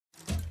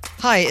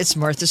Hi, it's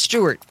Martha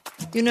Stewart.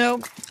 You know,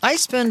 I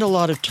spend a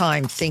lot of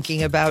time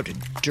thinking about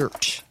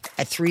dirt.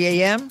 At 3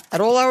 a.m., at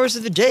all hours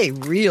of the day,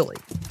 really.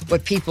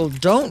 What people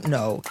don't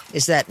know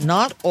is that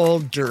not all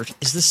dirt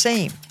is the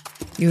same.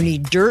 You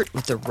need dirt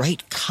with the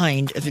right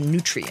kind of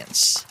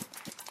nutrients.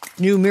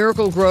 New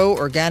Miracle-Gro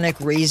organic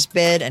raised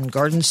bed and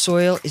garden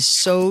soil is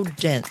so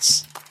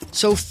dense,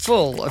 so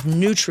full of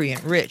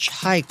nutrient-rich,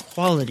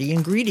 high-quality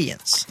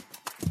ingredients.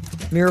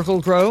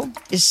 Miracle-Gro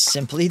is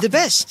simply the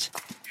best.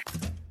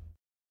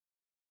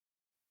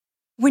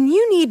 When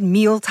you need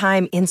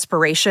mealtime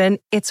inspiration,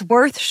 it's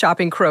worth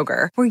shopping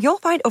Kroger, where you'll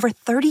find over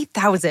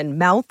 30,000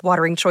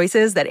 mouth-watering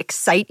choices that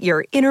excite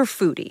your inner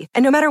foodie.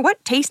 And no matter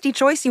what tasty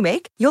choice you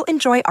make, you'll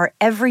enjoy our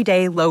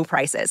everyday low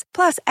prices,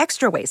 plus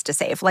extra ways to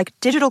save, like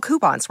digital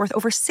coupons worth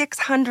over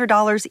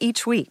 $600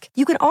 each week.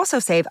 You can also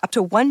save up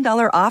to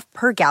 $1 off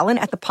per gallon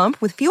at the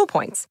pump with fuel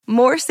points.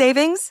 More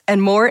savings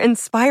and more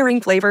inspiring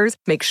flavors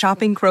make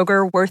shopping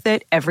Kroger worth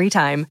it every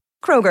time.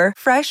 Kroger,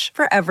 fresh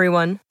for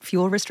everyone.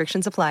 Fuel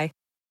restrictions apply.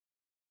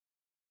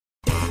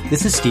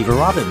 This is Steve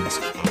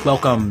Robbins.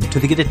 Welcome to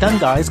the Get It Done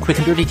Guys quick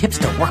and dirty tips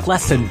to work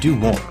less and do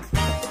more.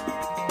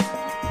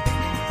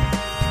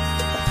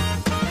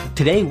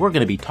 Today we're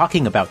going to be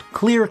talking about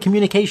clear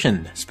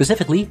communication,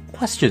 specifically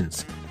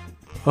questions.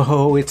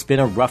 Oh, it's been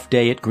a rough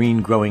day at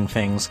Green Growing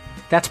Things.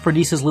 That's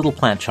Bernice's little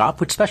plant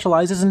shop, which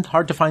specializes in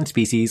hard-to-find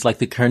species like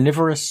the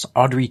carnivorous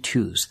Audrey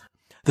 2s.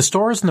 The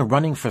store is in the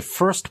running for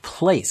first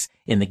place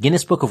in the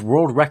Guinness Book of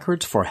World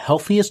Records for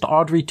healthiest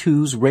Audrey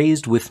 2s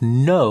raised with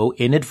no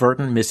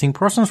inadvertent missing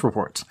persons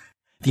reports.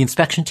 The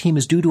inspection team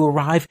is due to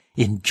arrive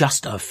in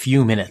just a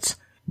few minutes.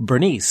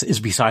 Bernice is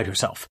beside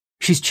herself.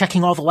 She's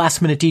checking all the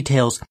last-minute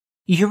details.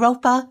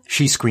 "Europa,"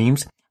 she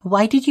screams,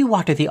 "why did you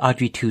water the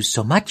Audrey 2s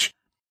so much?"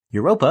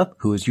 Europa,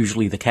 who is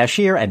usually the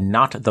cashier and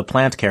not the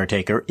plant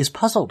caretaker, is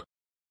puzzled.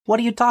 "What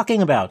are you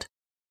talking about?"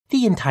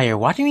 "The entire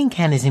watering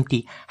can is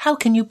empty. How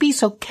can you be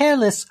so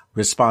careless?"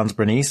 responds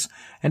Bernice,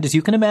 and as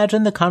you can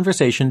imagine, the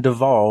conversation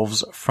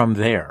devolves from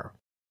there.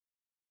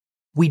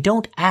 We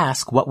don't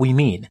ask what we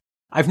mean.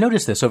 I've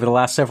noticed this over the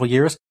last several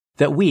years,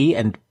 that we,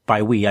 and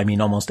by we I mean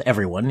almost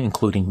everyone,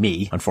 including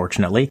me,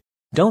 unfortunately,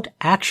 don't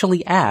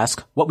actually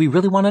ask what we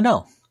really want to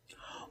know.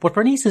 What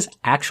Bernice is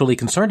actually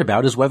concerned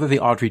about is whether the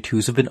Audrey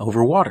 2s have been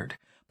overwatered.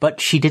 But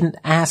she didn't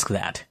ask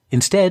that.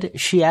 Instead,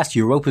 she asked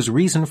Europa's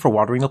reason for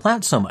watering the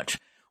plants so much.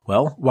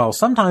 Well, while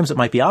sometimes it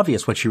might be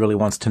obvious what she really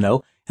wants to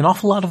know, an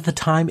awful lot of the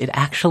time it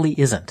actually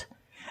isn't.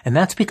 And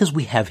that's because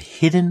we have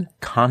hidden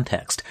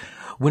context.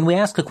 When we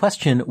ask a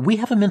question, we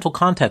have a mental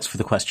context for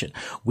the question.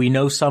 We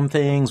know some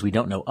things, we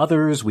don't know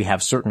others, we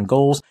have certain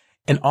goals,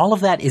 and all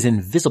of that is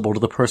invisible to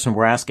the person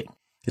we're asking.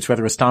 It's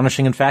rather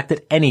astonishing, in fact,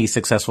 that any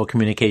successful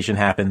communication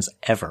happens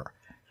ever.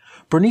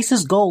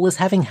 Bernice's goal is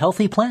having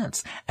healthy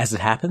plants. As it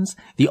happens,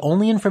 the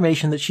only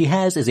information that she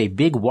has is a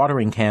big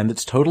watering can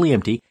that's totally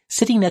empty,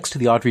 sitting next to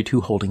the Audrey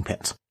 2 holding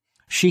pens.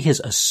 She has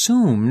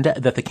assumed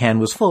that the can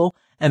was full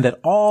and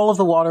that all of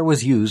the water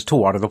was used to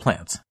water the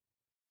plants.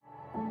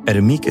 At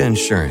Amica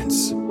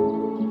Insurance,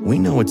 we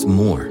know it's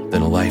more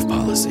than a life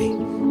policy.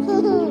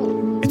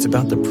 It's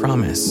about the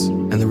promise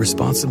and the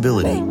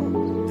responsibility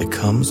that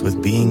comes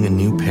with being a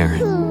new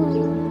parent.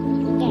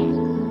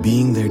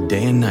 Being there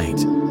day and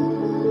night,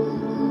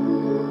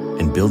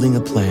 and building a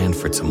plan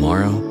for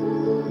tomorrow,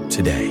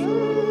 today.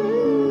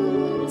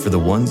 For the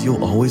ones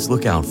you'll always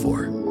look out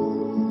for,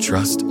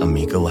 trust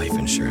Amica Life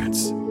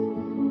Insurance.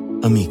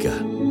 Amica.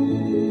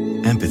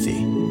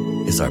 Empathy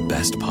is our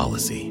best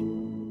policy.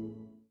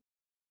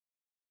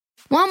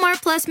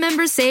 Walmart Plus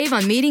members save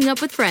on meeting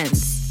up with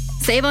friends.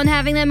 Save on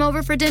having them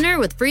over for dinner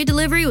with free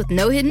delivery with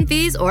no hidden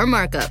fees or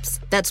markups.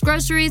 That's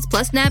groceries,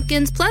 plus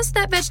napkins, plus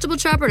that vegetable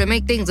chopper to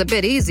make things a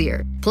bit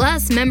easier.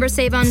 Plus, members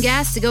save on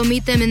gas to go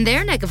meet them in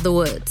their neck of the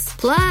woods.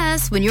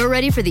 Plus, when you're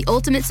ready for the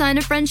ultimate sign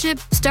of friendship,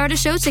 start a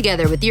show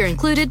together with your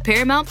included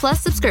Paramount Plus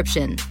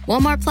subscription.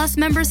 Walmart Plus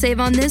members save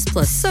on this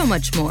plus so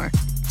much more.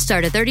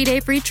 Start a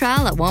 30-day free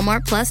trial at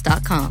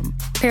walmartplus.com.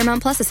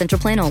 Paramount Plus Essential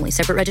Plan only.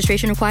 Separate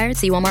registration required.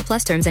 See Walmart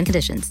Plus terms and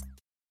conditions.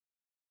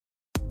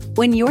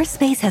 When your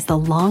space has the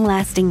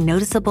long-lasting,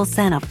 noticeable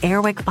scent of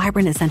Airwick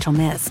Vibrant Essential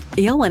Mist,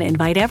 you'll want to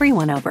invite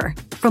everyone over.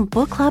 From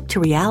book club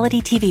to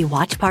reality TV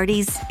watch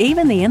parties,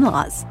 even the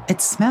in-laws. It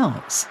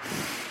smells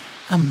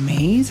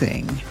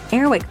amazing.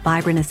 Airwick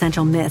Vibrant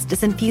Essential Mist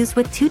is infused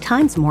with 2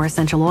 times more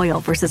essential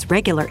oil versus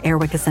regular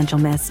Airwick Essential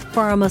Mist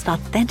for our most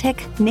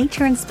authentic,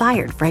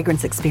 nature-inspired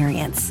fragrance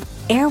experience.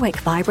 Airwick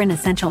Vibrant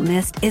Essential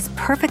Mist is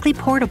perfectly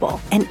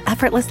portable and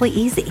effortlessly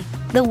easy.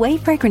 The way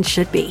fragrance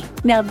should be.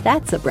 Now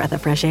that's a breath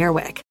of fresh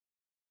Airwick.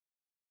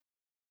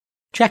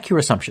 Check your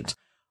assumptions.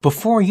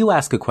 Before you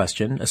ask a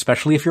question,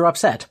 especially if you're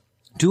upset,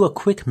 do a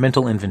quick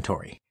mental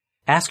inventory.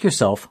 Ask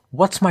yourself,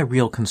 what's my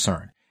real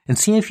concern? And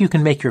see if you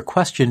can make your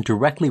question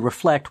directly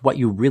reflect what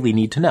you really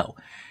need to know.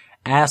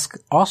 Ask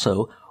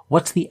also,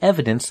 what's the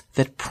evidence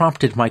that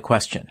prompted my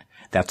question?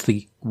 That's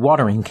the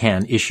watering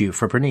can issue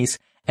for Bernice,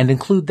 and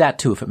include that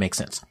too if it makes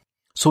sense.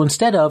 So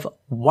instead of,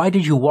 why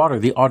did you water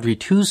the Audrey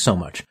 2s so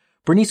much?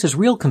 Bernice's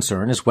real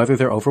concern is whether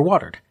they're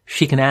overwatered.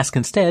 She can ask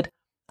instead,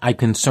 I'm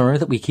concerned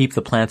that we keep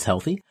the plants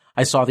healthy.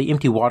 I saw the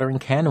empty watering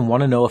can and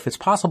want to know if it's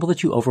possible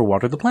that you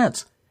overwater the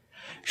plants.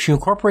 She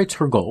incorporates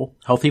her goal,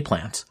 healthy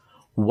plants,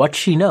 what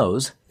she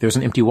knows, there's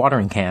an empty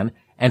watering can,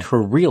 and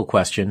her real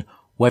question,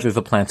 whether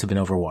the plants have been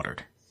overwatered.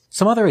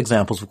 Some other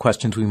examples of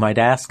questions we might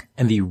ask,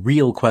 and the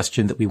real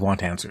question that we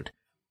want answered.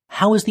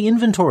 How is the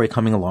inventory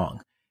coming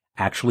along?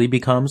 Actually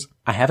becomes,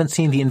 I haven't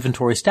seen the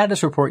inventory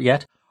status report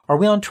yet. Are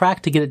we on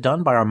track to get it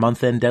done by our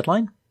month-end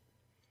deadline?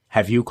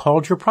 Have you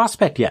called your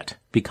prospect yet?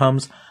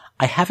 Becomes,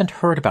 I haven't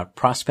heard about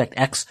Prospect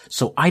X,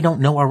 so I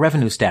don't know our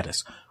revenue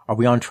status. Are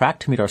we on track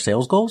to meet our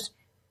sales goals?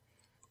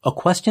 A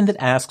question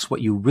that asks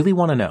what you really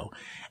want to know,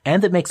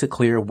 and that makes it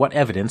clear what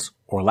evidence,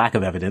 or lack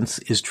of evidence,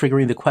 is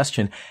triggering the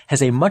question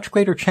has a much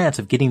greater chance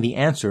of getting the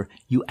answer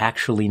you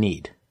actually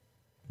need.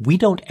 We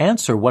don't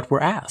answer what we're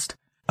asked.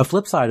 A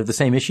flip side of the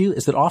same issue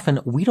is that often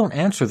we don't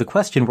answer the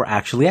question we're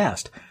actually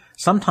asked.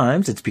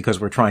 Sometimes it's because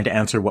we're trying to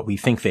answer what we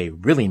think they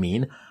really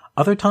mean.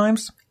 Other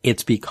times,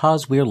 it's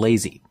because we're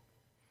lazy.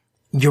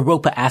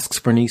 Europa asks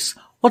Bernice,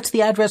 what's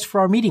the address for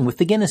our meeting with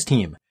the Guinness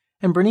team?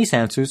 And Bernice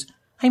answers,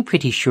 I'm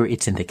pretty sure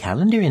it's in the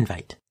calendar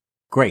invite.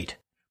 Great.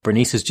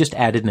 Bernice has just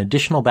added an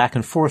additional back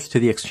and forth to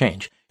the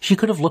exchange. She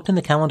could have looked in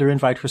the calendar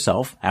invite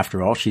herself.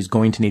 After all, she's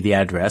going to need the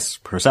address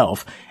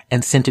herself,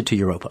 and sent it to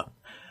Europa.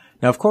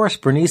 Now, of course,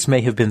 Bernice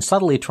may have been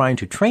subtly trying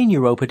to train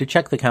Europa to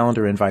check the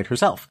calendar invite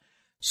herself.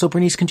 So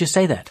Bernice can just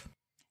say that.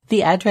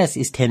 The address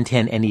is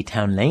 1010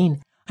 Anytown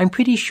Lane. I'm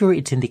pretty sure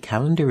it's in the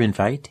calendar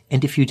invite,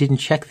 and if you didn't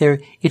check there,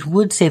 it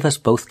would save us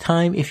both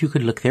time if you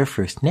could look there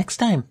first next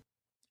time.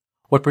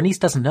 What Bernice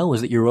doesn't know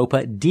is that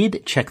Europa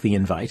did check the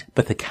invite,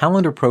 but the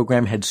calendar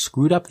program had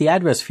screwed up the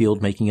address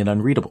field, making it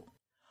unreadable.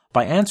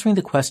 By answering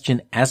the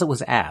question as it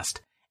was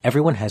asked,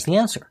 everyone has the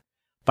answer.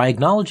 By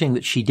acknowledging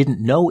that she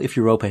didn't know if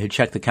Europa had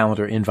checked the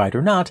calendar invite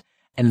or not,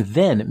 and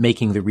then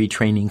making the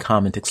retraining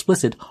comment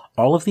explicit,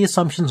 all of the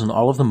assumptions and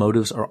all of the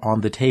motives are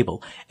on the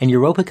table, and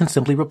Europa can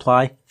simply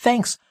reply,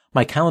 thanks,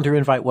 my calendar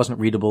invite wasn't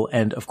readable,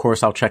 and of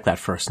course I'll check that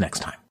first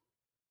next time.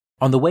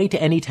 On the way to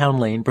Anytown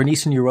Lane,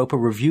 Bernice and Europa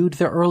reviewed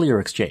their earlier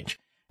exchange,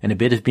 and a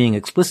bit of being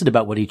explicit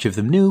about what each of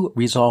them knew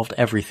resolved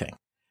everything.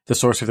 The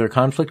source of their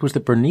conflict was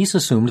that Bernice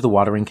assumed the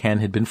watering can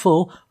had been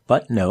full,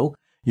 but no,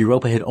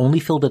 Europa had only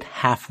filled it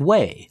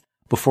halfway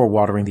before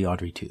watering the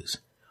Audrey 2s.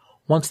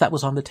 Once that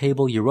was on the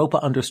table,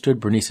 Europa understood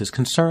Bernice's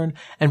concern,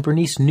 and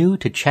Bernice knew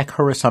to check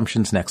her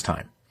assumptions next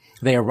time.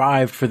 They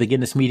arrived for the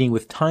Guinness meeting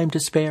with time to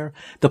spare.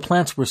 The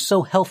plants were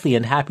so healthy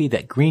and happy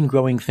that Green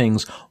Growing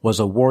Things was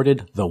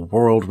awarded the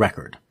world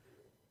record.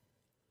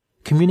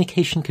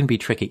 Communication can be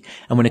tricky,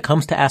 and when it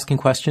comes to asking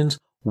questions,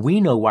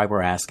 we know why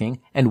we're asking,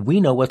 and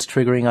we know what's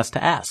triggering us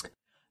to ask.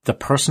 The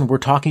person we're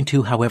talking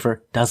to,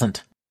 however,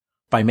 doesn't.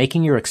 By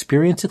making your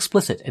experience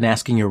explicit and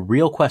asking your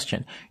real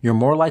question, you're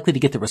more likely to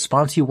get the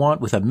response you want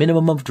with a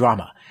minimum of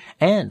drama.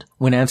 And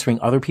when answering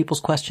other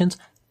people's questions,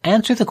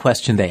 answer the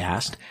question they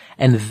asked,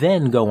 and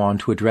then go on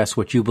to address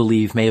what you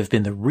believe may have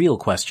been the real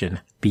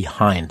question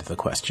behind the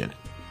question.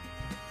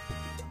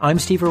 I'm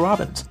Steve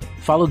Robbins.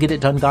 Follow Get It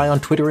Done Guy on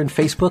Twitter and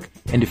Facebook.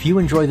 And if you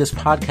enjoy this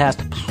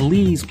podcast,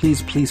 please,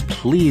 please, please,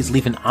 please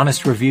leave an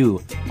honest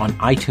review on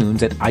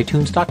iTunes at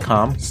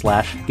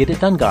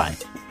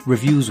itunes.com/GetItDoneGuy.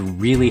 Reviews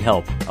really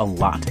help a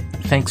lot.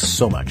 Thanks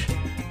so much.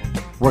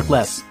 Work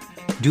less,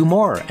 do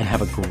more, and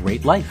have a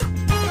great life.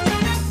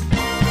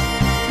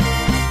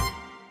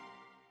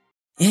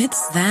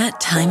 It's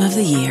that time of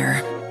the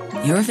year.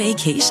 Your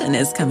vacation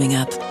is coming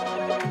up.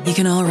 You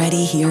can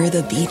already hear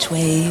the beach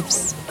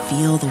waves,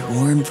 feel the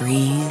warm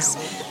breeze,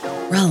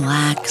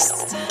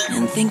 relax,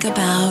 and think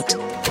about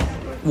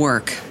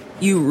work.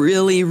 You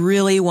really,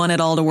 really want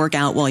it all to work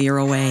out while you're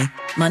away.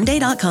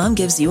 Monday.com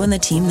gives you and the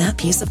team that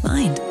peace of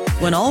mind.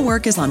 When all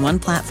work is on one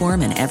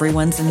platform and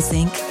everyone's in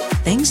sync,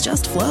 things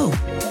just flow.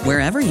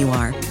 Wherever you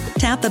are,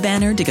 tap the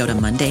banner to go to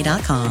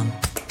Monday.com.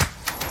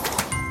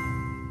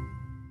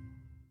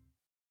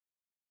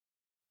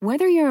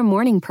 Whether you're a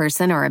morning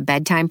person or a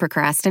bedtime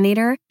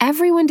procrastinator,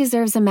 everyone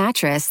deserves a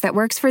mattress that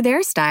works for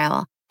their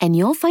style. And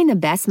you'll find the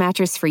best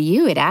mattress for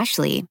you at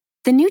Ashley.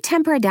 The new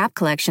Tempur-Adapt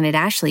collection at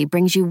Ashley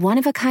brings you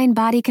one-of-a-kind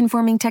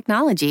body-conforming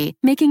technology,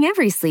 making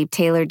every sleep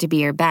tailored to be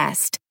your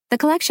best. The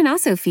collection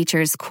also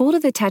features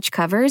cool-to-the-touch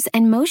covers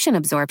and motion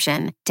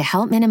absorption to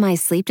help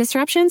minimize sleep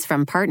disruptions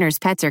from partners,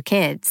 pets, or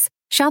kids.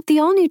 Shop the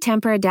all-new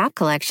Tempur-Adapt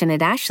collection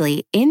at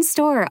Ashley,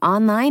 in-store or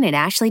online at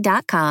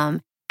ashley.com.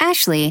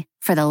 Ashley,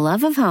 for the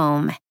love of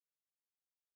home.